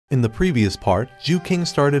In the previous part, Ju-King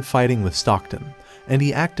started fighting with Stockton, and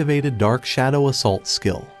he activated Dark Shadow Assault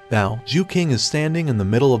skill. Now, Ju-King is standing in the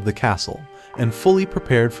middle of the castle, and fully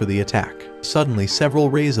prepared for the attack. Suddenly several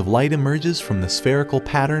rays of light emerges from the spherical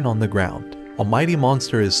pattern on the ground. A mighty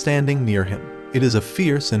monster is standing near him. It is a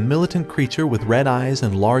fierce and militant creature with red eyes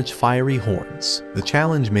and large fiery horns. The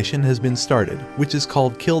challenge mission has been started, which is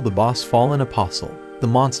called Kill the Boss Fallen Apostle. The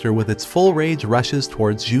monster with its full rage rushes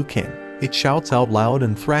towards Ju-King. It shouts out loud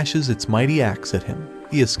and thrashes its mighty axe at him.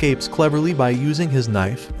 He escapes cleverly by using his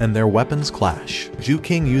knife, and their weapons clash.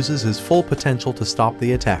 Ju-King uses his full potential to stop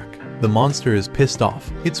the attack. The monster is pissed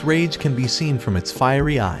off. Its rage can be seen from its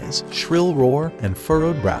fiery eyes, shrill roar, and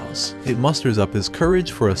furrowed brows. It musters up his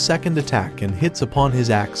courage for a second attack and hits upon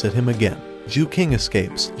his axe at him again. Ju-King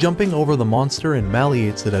escapes, jumping over the monster and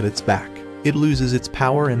malleates it at its back. It loses its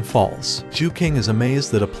power and falls. Ju-King is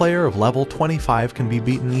amazed that a player of level 25 can be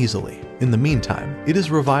beaten easily. In the meantime, it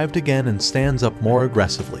is revived again and stands up more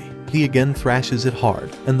aggressively. He again thrashes it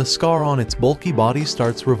hard, and the scar on its bulky body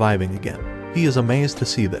starts reviving again. He is amazed to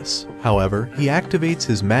see this. However, he activates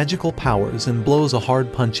his magical powers and blows a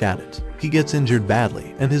hard punch at it. He gets injured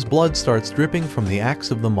badly, and his blood starts dripping from the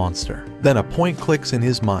axe of the monster. Then a point clicks in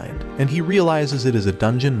his mind, and he realizes it is a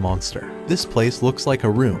dungeon monster. This place looks like a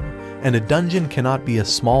room, and a dungeon cannot be a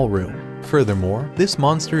small room. Furthermore, this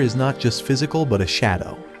monster is not just physical but a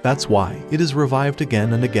shadow. That's why it is revived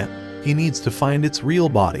again and again. He needs to find its real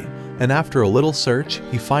body, and after a little search,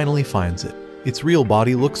 he finally finds it. Its real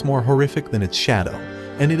body looks more horrific than its shadow,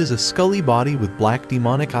 and it is a scully body with black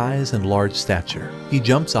demonic eyes and large stature. He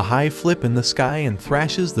jumps a high flip in the sky and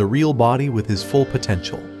thrashes the real body with his full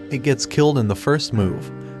potential. It gets killed in the first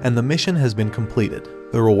move, and the mission has been completed.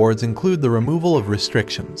 The rewards include the removal of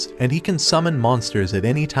restrictions, and he can summon monsters at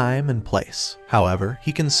any time and place. However,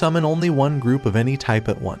 he can summon only one group of any type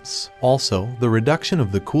at once. Also, the reduction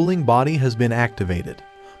of the cooling body has been activated,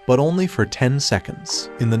 but only for 10 seconds.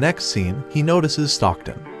 In the next scene, he notices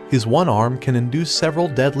Stockton. His one arm can induce several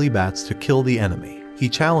deadly bats to kill the enemy. He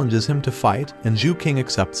challenges him to fight, and Ju-King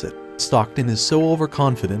accepts it. Stockton is so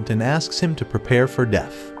overconfident and asks him to prepare for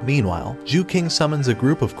death. Meanwhile, Ju-King summons a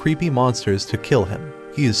group of creepy monsters to kill him.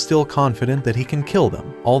 He is still confident that he can kill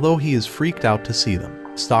them, although he is freaked out to see them.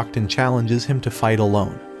 Stockton challenges him to fight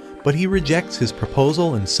alone, but he rejects his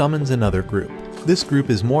proposal and summons another group. This group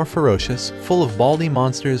is more ferocious, full of baldy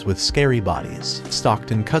monsters with scary bodies.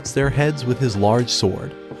 Stockton cuts their heads with his large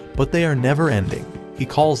sword, but they are never ending. He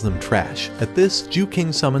calls them trash. At this,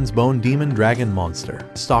 Ju-King summons Bone Demon Dragon Monster.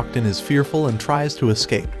 Stockton is fearful and tries to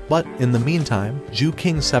escape, but in the meantime,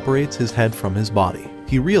 Ju-King separates his head from his body.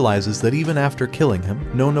 He realizes that even after killing him,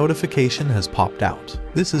 no notification has popped out.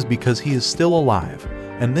 This is because he is still alive,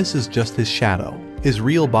 and this is just his shadow. His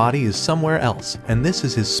real body is somewhere else, and this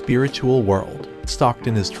is his spiritual world.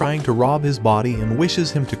 Stockton is trying to rob his body and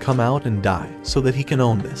wishes him to come out and die so that he can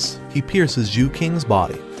own this. He pierces Ju-King's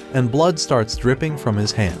body, and blood starts dripping from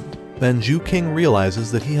his hand. Then Ju-King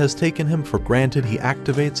realizes that he has taken him for granted. He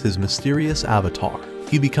activates his mysterious avatar.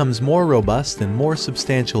 He becomes more robust and more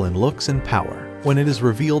substantial in looks and power. When it is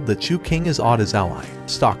revealed that Ju-King is Oda's ally,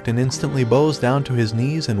 Stockton instantly bows down to his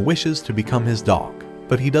knees and wishes to become his dog.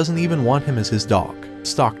 But he doesn't even want him as his dog.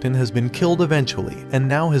 Stockton has been killed eventually, and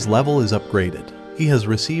now his level is upgraded. He has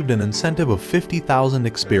received an incentive of 50,000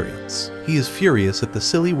 experience. He is furious at the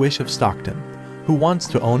silly wish of Stockton, who wants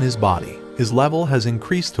to own his body. His level has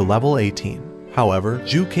increased to level 18. However,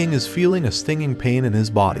 Ju-King is feeling a stinging pain in his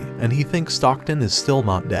body, and he thinks Stockton is still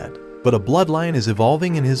not dead. But a bloodline is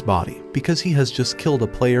evolving in his body because he has just killed a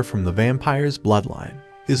player from the vampire's bloodline.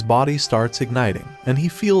 His body starts igniting, and he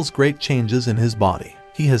feels great changes in his body.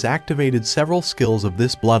 He has activated several skills of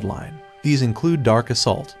this bloodline. These include Dark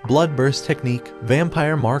Assault, Blood Burst Technique,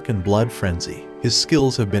 Vampire Mark, and Blood Frenzy. His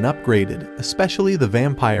skills have been upgraded, especially the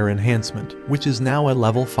Vampire Enhancement, which is now at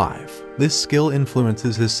level 5. This skill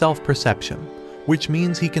influences his self-perception, which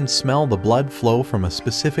means he can smell the blood flow from a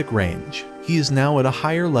specific range. He is now at a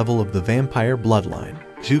higher level of the vampire bloodline.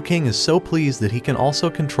 Ju-King is so pleased that he can also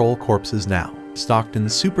control corpses now.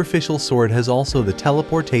 Stockton's superficial sword has also the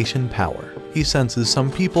teleportation power. He senses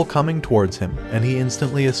some people coming towards him, and he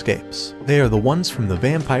instantly escapes. They are the ones from the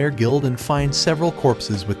Vampire Guild and find several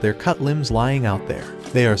corpses with their cut limbs lying out there.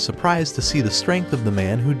 They are surprised to see the strength of the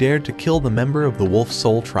man who dared to kill the member of the Wolf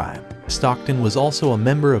Soul tribe. Stockton was also a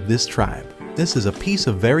member of this tribe. This is a piece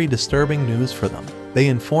of very disturbing news for them. They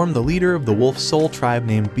inform the leader of the Wolf Soul tribe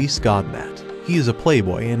named Beast Godmat. He is a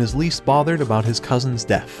playboy and is least bothered about his cousin's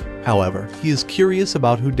death. However, he is curious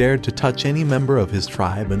about who dared to touch any member of his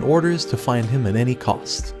tribe and orders to find him at any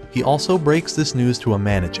cost. He also breaks this news to a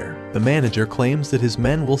manager. The manager claims that his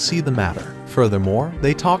men will see the matter. Furthermore,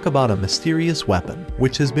 they talk about a mysterious weapon,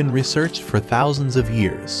 which has been researched for thousands of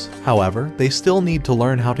years. However, they still need to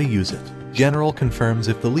learn how to use it. General confirms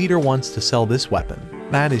if the leader wants to sell this weapon.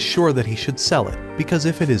 Matt is sure that he should sell it, because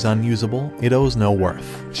if it is unusable, it owes no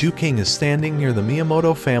worth. Ju-King is standing near the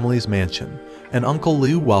Miyamoto family's mansion, and Uncle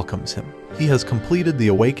Liu welcomes him. He has completed the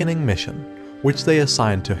awakening mission, which they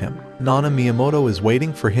assigned to him. Nana Miyamoto is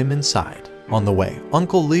waiting for him inside. On the way,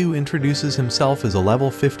 Uncle Liu introduces himself as a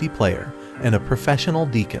level 50 player and a professional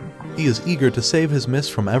deacon. He is eager to save his miss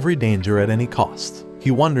from every danger at any cost.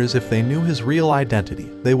 He wonders if they knew his real identity,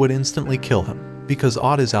 they would instantly kill him, because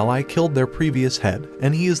Oda's ally killed their previous head,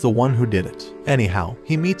 and he is the one who did it. Anyhow,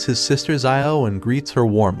 he meets his sister Zio and greets her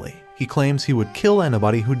warmly. He claims he would kill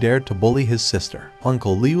anybody who dared to bully his sister.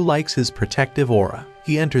 Uncle Liu likes his protective aura.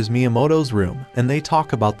 He enters Miyamoto's room, and they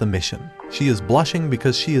talk about the mission. She is blushing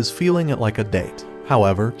because she is feeling it like a date.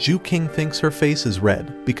 However, Ju-King thinks her face is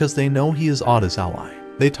red because they know he is Oda's ally.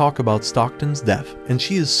 They talk about Stockton's death, and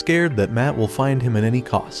she is scared that Matt will find him at any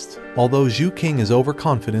cost. Although Ju-King is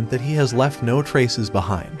overconfident that he has left no traces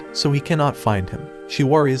behind, so he cannot find him. She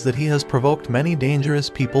worries that he has provoked many dangerous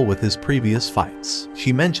people with his previous fights.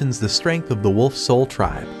 She mentions the strength of the Wolf Soul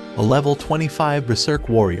tribe. A level 25 Berserk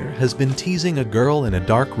warrior has been teasing a girl in a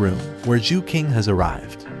dark room where Ju-King has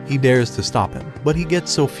arrived. He dares to stop him, but he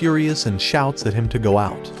gets so furious and shouts at him to go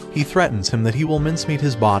out. He threatens him that he will mincemeat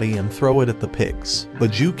his body and throw it at the pigs.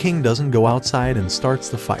 But Ju-King doesn't go outside and starts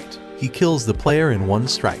the fight. He kills the player in one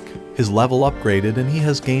strike. His level upgraded and he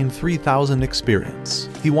has gained 3,000 experience.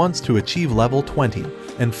 He wants to achieve level 20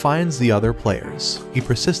 and finds the other players. He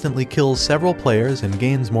persistently kills several players and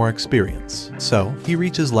gains more experience. So, he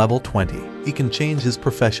reaches level 20. He can change his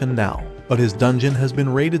profession now. But his dungeon has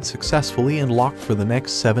been raided successfully and locked for the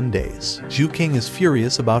next 7 days. Ju-King is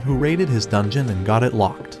furious about who raided his dungeon and got it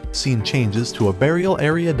locked. Scene changes to a burial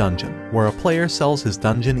area dungeon, where a player sells his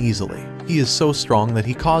dungeon easily. He is so strong that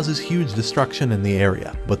he causes huge destruction in the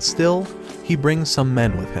area, but still, he brings some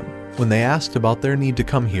men with him. When they asked about their need to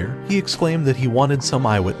come here, he exclaimed that he wanted some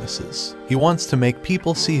eyewitnesses. He wants to make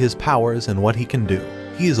people see his powers and what he can do.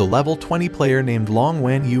 He is a level 20 player named Long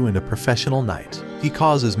Wan Yu and a professional knight. He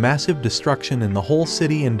causes massive destruction in the whole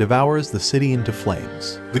city and devours the city into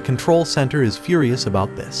flames. The control center is furious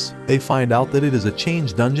about this. They find out that it is a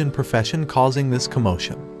changed dungeon profession causing this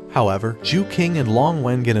commotion. However, Ju-King and Long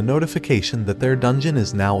Wen get a notification that their dungeon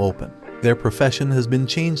is now open. Their profession has been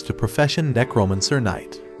changed to Profession Necromancer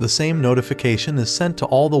Knight. The same notification is sent to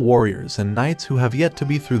all the warriors and knights who have yet to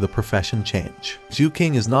be through the profession change.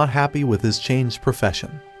 Ju-King is not happy with his changed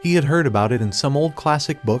profession. He had heard about it in some old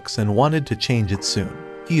classic books and wanted to change it soon.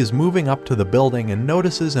 He is moving up to the building and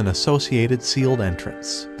notices an associated sealed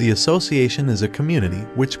entrance. The association is a community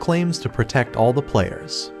which claims to protect all the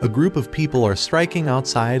players. A group of people are striking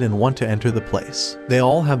outside and want to enter the place. They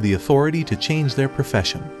all have the authority to change their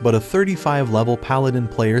profession, but a 35 level paladin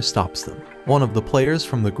player stops them. One of the players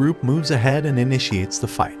from the group moves ahead and initiates the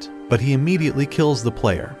fight, but he immediately kills the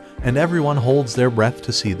player, and everyone holds their breath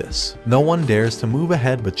to see this. No one dares to move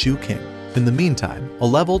ahead but Ju-King. In the meantime, a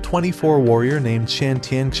level 24 warrior named Shan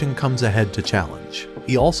Tianxin comes ahead to challenge.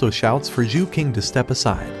 He also shouts for Ju-King to step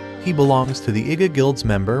aside. He belongs to the Iga Guild's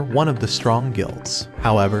member, one of the strong guilds.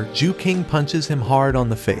 However, Ju-King punches him hard on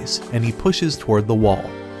the face, and he pushes toward the wall.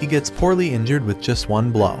 He gets poorly injured with just one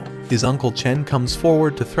blow. His uncle Chen comes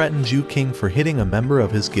forward to threaten Ju-King for hitting a member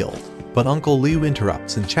of his guild. But Uncle Liu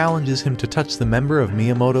interrupts and challenges him to touch the member of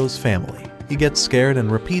Miyamoto's family. He gets scared and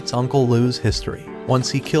repeats Uncle Liu's history.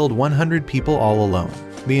 Once he killed 100 people all alone.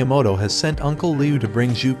 Miyamoto has sent Uncle Liu to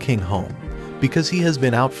bring Ju-King home, because he has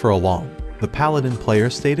been out for a long. The paladin player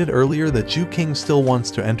stated earlier that Ju-King still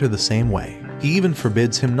wants to enter the same way. He even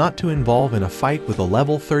forbids him not to involve in a fight with a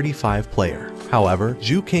level 35 player. However,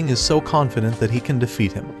 Ju-King is so confident that he can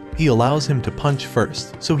defeat him. He allows him to punch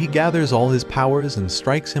first, so he gathers all his powers and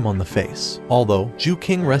strikes him on the face. Although,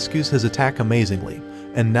 Ju-King rescues his attack amazingly,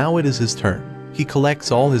 and now it is his turn. He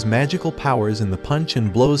collects all his magical powers in the punch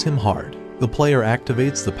and blows him hard. The player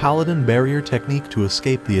activates the Paladin Barrier technique to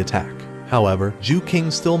escape the attack. However,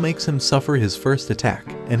 Ju-King still makes him suffer his first attack,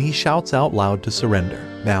 and he shouts out loud to surrender.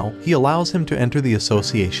 Now, he allows him to enter the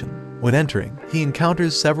association. When entering, he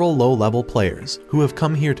encounters several low-level players who have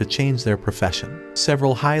come here to change their profession.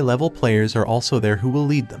 Several high-level players are also there who will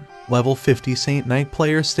lead them. Level 50 Saint Knight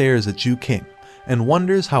player stares at Ju-King and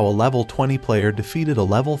wonders how a level 20 player defeated a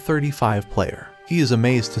level 35 player. He is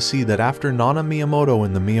amazed to see that after Nana Miyamoto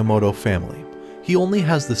in the Miyamoto family, he only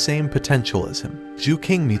has the same potential as him.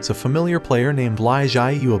 Ju-King meets a familiar player named Lai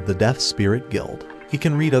Jiayu of the Death Spirit Guild. He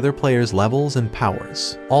can read other players' levels and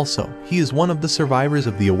powers. Also, he is one of the survivors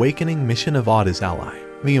of the awakening mission of Oda's ally.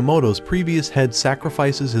 Miyamoto's previous head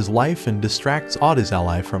sacrifices his life and distracts Oda's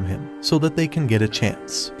ally from him, so that they can get a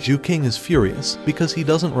chance. King is furious because he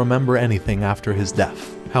doesn't remember anything after his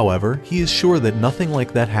death. However, he is sure that nothing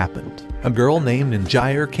like that happened. A girl named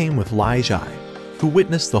Injire came with Lai Jai, who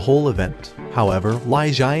witnessed the whole event. However,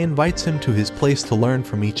 Lai Jai invites him to his place to learn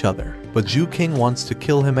from each other, but King wants to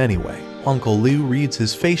kill him anyway. Uncle Liu reads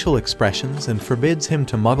his facial expressions and forbids him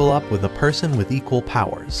to muddle up with a person with equal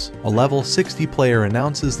powers. A level 60 player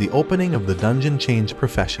announces the opening of the dungeon change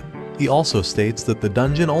profession. He also states that the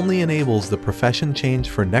dungeon only enables the profession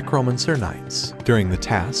change for necromancer knights. During the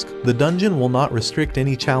task, the dungeon will not restrict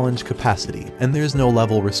any challenge capacity, and there's no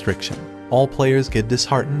level restriction. All players get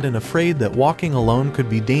disheartened and afraid that walking alone could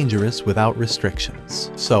be dangerous without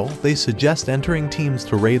restrictions. So, they suggest entering teams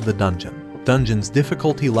to raid the dungeon. Dungeon's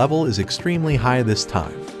difficulty level is extremely high this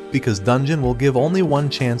time, because dungeon will give only one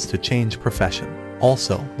chance to change profession.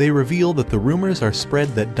 Also, they reveal that the rumors are spread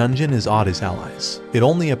that dungeon is Oda's allies. It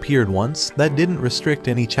only appeared once, that didn't restrict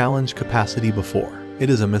any challenge capacity before. It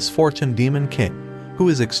is a misfortune demon king, who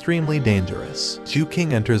is extremely dangerous.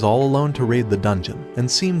 King enters all alone to raid the dungeon, and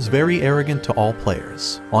seems very arrogant to all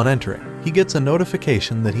players. On entering, he gets a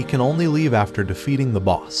notification that he can only leave after defeating the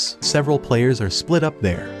boss. Several players are split up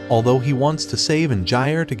there, although he wants to save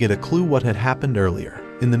Injire to get a clue what had happened earlier.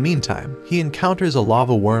 In the meantime, he encounters a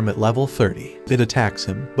lava worm at level 30. It attacks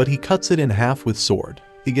him, but he cuts it in half with sword.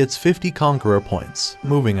 He gets 50 Conqueror points.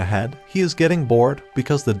 Moving ahead, he is getting bored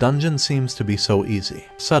because the dungeon seems to be so easy.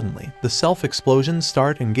 Suddenly, the self-explosions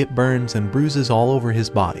start and get burns and bruises all over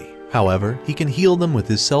his body. However, he can heal them with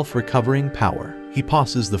his self-recovering power. He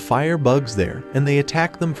passes the fire bugs there, and they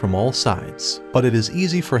attack them from all sides. But it is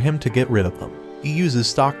easy for him to get rid of them. He uses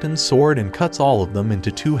Stockton's sword and cuts all of them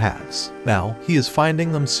into 2 halves. Now, he is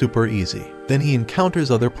finding them super easy. Then he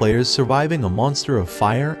encounters other players surviving a monster of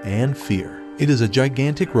fire and fear. It is a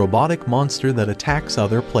gigantic robotic monster that attacks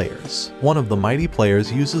other players. One of the mighty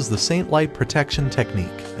players uses the Saint Light protection technique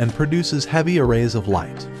and produces heavy arrays of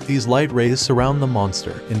light. These light rays surround the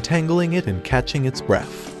monster, entangling it and catching its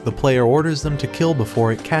breath. The player orders them to kill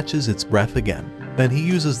before it catches its breath again. Then he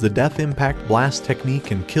uses the Death Impact Blast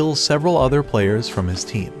technique and kills several other players from his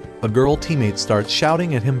team. A girl teammate starts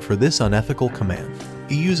shouting at him for this unethical command.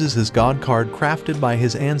 He uses his god card crafted by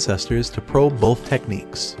his ancestors to probe both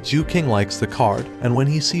techniques. King likes the card, and when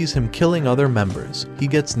he sees him killing other members, he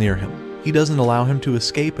gets near him. He doesn't allow him to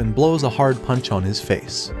escape and blows a hard punch on his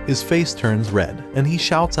face. His face turns red, and he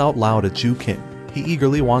shouts out loud at King. He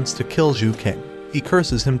eagerly wants to kill King. He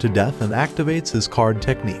curses him to death and activates his card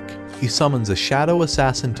technique. He summons a shadow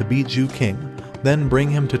assassin to beat King, then bring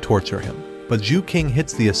him to torture him. But King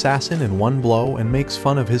hits the assassin in one blow and makes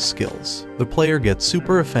fun of his skills. The player gets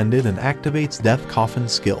super offended and activates Death Coffin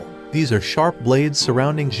skill. These are sharp blades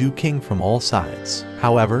surrounding King from all sides.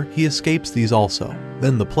 However, he escapes these also.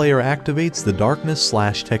 Then the player activates the Darkness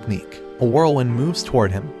Slash technique. A whirlwind moves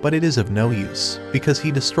toward him, but it is of no use, because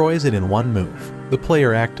he destroys it in one move. The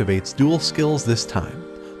player activates dual skills this time.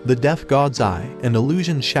 The Death God's Eye and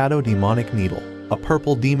Illusion Shadow Demonic Needle. A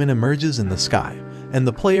purple demon emerges in the sky, and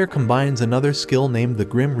the player combines another skill named the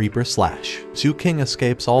Grim Reaper Slash. King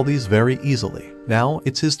escapes all these very easily. Now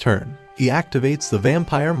it's his turn. He activates the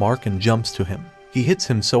Vampire Mark and jumps to him. He hits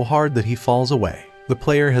him so hard that he falls away. The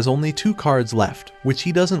player has only 2 cards left, which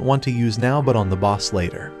he doesn't want to use now but on the boss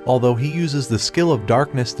later. Although he uses the skill of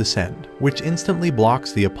Darkness Descend, which instantly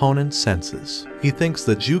blocks the opponent's senses. He thinks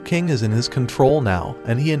that King is in his control now,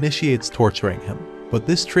 and he initiates torturing him. But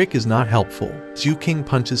this trick is not helpful. King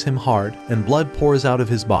punches him hard, and blood pours out of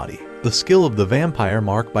his body. The skill of the Vampire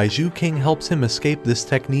Mark by King helps him escape this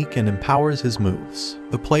technique and empowers his moves.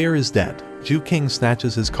 The player is dead. King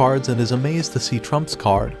snatches his cards and is amazed to see Trump's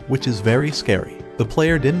card, which is very scary. The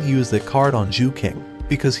player didn't use that card on King,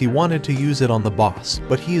 because he wanted to use it on the boss,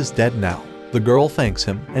 but he is dead now. The girl thanks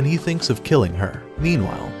him, and he thinks of killing her.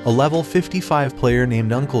 Meanwhile, a level 55 player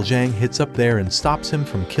named Uncle Zhang hits up there and stops him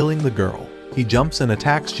from killing the girl. He jumps and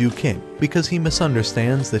attacks King, because he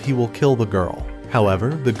misunderstands that he will kill the girl. However,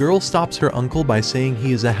 the girl stops her uncle by saying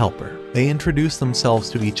he is a helper. They introduce themselves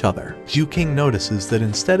to each other. King notices that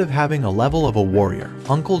instead of having a level of a warrior,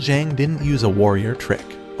 Uncle Zhang didn't use a warrior trick.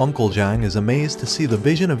 Uncle Zhang is amazed to see the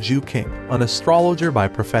vision of King, an astrologer by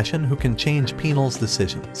profession who can change Penal's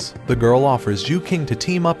decisions. The girl offers King to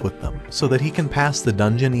team up with them, so that he can pass the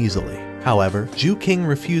dungeon easily. However, King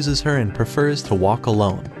refuses her and prefers to walk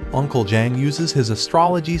alone. Uncle Zhang uses his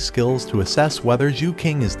astrology skills to assess whether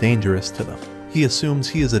King is dangerous to them. He assumes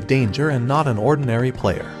he is a danger and not an ordinary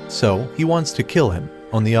player, so he wants to kill him,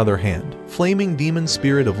 On the other hand, Flaming Demon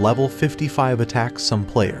Spirit of level 55 attacks some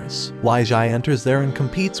players. Li Jai enters there and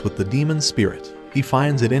competes with the Demon Spirit. He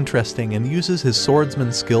finds it interesting and uses his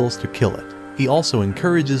swordsman skills to kill it. He also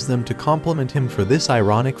encourages them to compliment him for this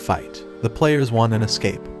ironic fight. The players want an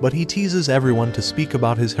escape, but he teases everyone to speak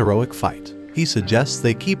about his heroic fight. He suggests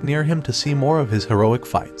they keep near him to see more of his heroic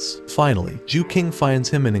fights. Finally, Ju King finds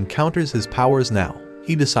him and encounters his powers now.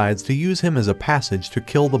 He decides to use him as a passage to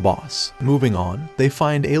kill the boss. Moving on, they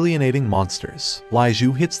find alienating monsters. Li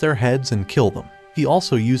Ju hits their heads and kill them. He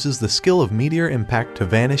also uses the skill of Meteor Impact to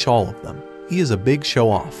vanish all of them. He is a big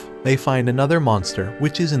show-off. They find another monster,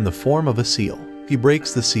 which is in the form of a seal. He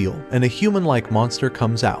breaks the seal, and a human-like monster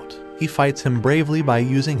comes out. He fights him bravely by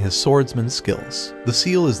using his swordsman skills. The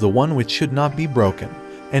seal is the one which should not be broken,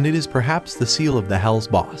 and it is perhaps the seal of the Hell's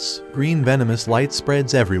boss. Green venomous light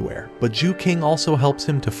spreads everywhere, but Ju King also helps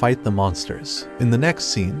him to fight the monsters. In the next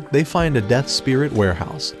scene, they find a Death Spirit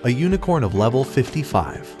warehouse, a unicorn of level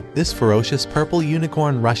 55. This ferocious purple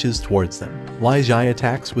unicorn rushes towards them. Li Jai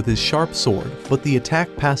attacks with his sharp sword, but the attack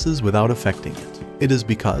passes without affecting it. It is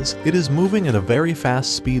because it is moving at a very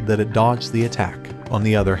fast speed that it dodged the attack. On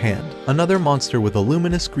the other hand, another monster with a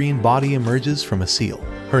luminous green body emerges from a seal.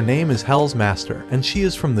 Her name is Hell's Master, and she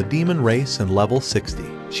is from the demon race and level 60.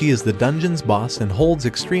 She is the dungeon's boss and holds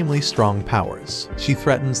extremely strong powers. She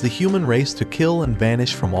threatens the human race to kill and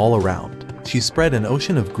vanish from all around. She spread an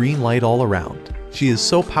ocean of green light all around. She is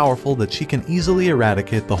so powerful that she can easily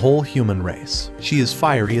eradicate the whole human race. She is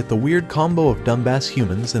fiery at the weird combo of dumbass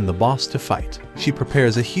humans and the boss to fight. She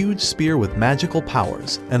prepares a huge spear with magical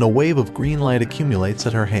powers, and a wave of green light accumulates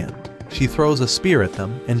at her hand. She throws a spear at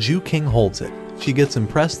them, and Ju King holds it. She gets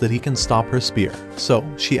impressed that he can stop her spear. So,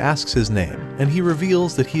 she asks his name, and he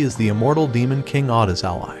reveals that he is the immortal Demon King Ada's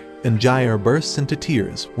ally. And Jair bursts into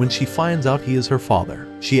tears when she finds out he is her father.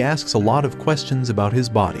 She asks a lot of questions about his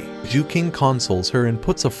body. Ju King consoles her and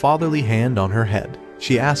puts a fatherly hand on her head.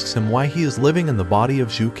 She asks him why he is living in the body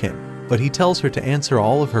of Ju King, but he tells her to answer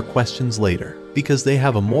all of her questions later, because they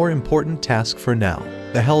have a more important task for now.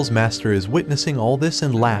 The Hell's Master is witnessing all this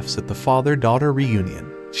and laughs at the father-daughter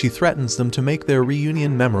reunion. She threatens them to make their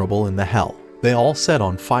reunion memorable in the Hell. They all set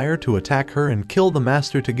on fire to attack her and kill the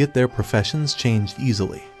Master to get their professions changed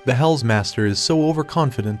easily. The Hell's Master is so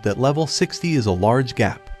overconfident that level 60 is a large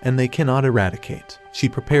gap, and they cannot eradicate. She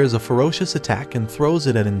prepares a ferocious attack and throws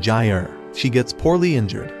it at Jair. She gets poorly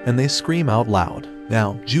injured, and they scream out loud.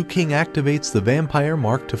 Now, Ju King activates the vampire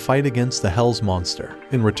mark to fight against the Hell's monster.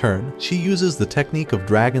 In return, she uses the technique of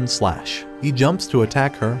Dragon Slash. He jumps to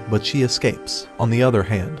attack her, but she escapes. On the other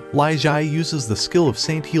hand, Li Jai uses the skill of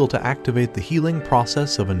Saint Heal to activate the healing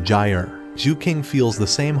process of Jair. Ju King feels the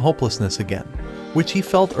same hopelessness again, which he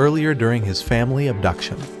felt earlier during his family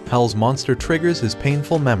abduction. Hell's monster triggers his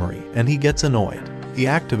painful memory, and he gets annoyed. He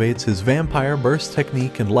activates his vampire burst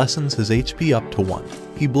technique and lessens his HP up to 1.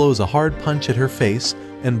 He blows a hard punch at her face,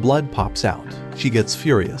 and blood pops out. She gets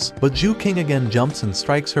furious, but Ju King again jumps and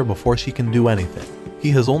strikes her before she can do anything. He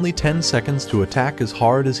has only 10 seconds to attack as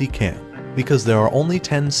hard as he can. Because there are only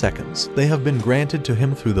 10 seconds, they have been granted to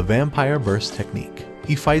him through the vampire burst technique.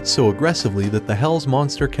 He fights so aggressively that the Hell's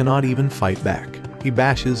monster cannot even fight back. He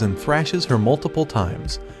bashes and thrashes her multiple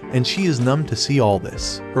times, and she is numb to see all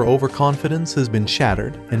this. Her overconfidence has been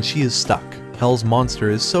shattered, and she is stuck. Hell's monster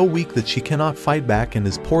is so weak that she cannot fight back and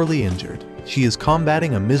is poorly injured. She is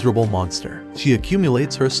combating a miserable monster. She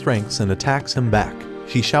accumulates her strengths and attacks him back.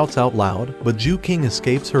 She shouts out loud, but Ju King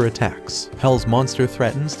escapes her attacks. Hell's monster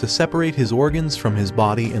threatens to separate his organs from his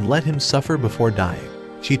body and let him suffer before dying.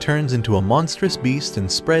 She turns into a monstrous beast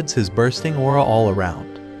and spreads his bursting aura all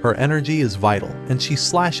around. Her energy is vital, and she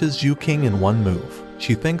slashes Ju King in one move.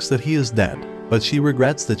 She thinks that he is dead, but she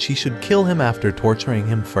regrets that she should kill him after torturing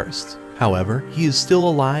him first. However, he is still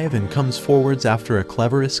alive and comes forwards after a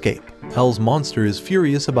clever escape. Hell's monster is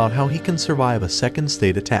furious about how he can survive a second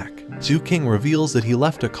state attack. Ju King reveals that he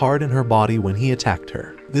left a card in her body when he attacked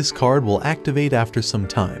her. This card will activate after some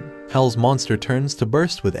time. Hell's monster turns to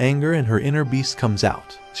burst with anger and her inner beast comes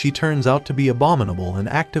out. She turns out to be abominable and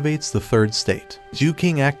activates the third state. Ju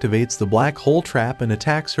King activates the black hole trap and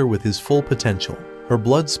attacks her with his full potential. Her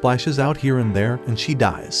blood splashes out here and there and she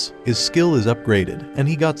dies. His skill is upgraded and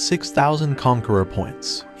he got 6,000 Conqueror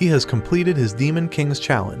points. He has completed his Demon King's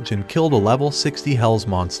challenge and killed a level 60 Hell's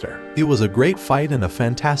monster. It was a great fight and a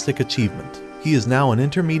fantastic achievement. He is now an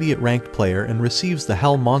intermediate ranked player and receives the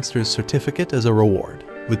Hell Monster's certificate as a reward.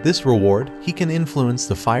 With this reward, he can influence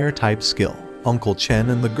the fire type skill. Uncle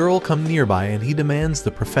Chen and the girl come nearby and he demands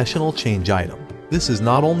the professional change item. This is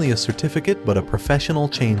not only a certificate but a professional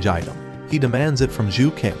change item. He demands it from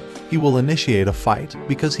Ju King. He will initiate a fight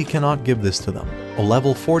because he cannot give this to them. A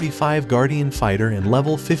level 45 guardian fighter and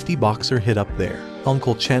level 50 boxer hit up there.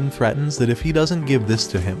 Uncle Chen threatens that if he doesn't give this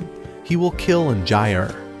to him, he will kill and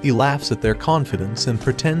Jai-er. He laughs at their confidence and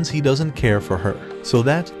pretends he doesn't care for her, so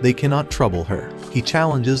that they cannot trouble her. He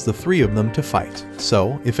challenges the three of them to fight.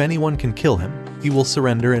 So, if anyone can kill him, he will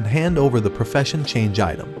surrender and hand over the profession change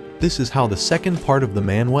item. This is how the second part of the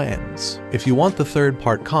manhwa ends. If you want the third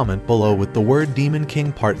part, comment below with the word Demon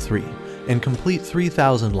King Part 3 and complete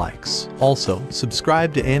 3,000 likes. Also,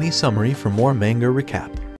 subscribe to Annie Summary for more manga recap.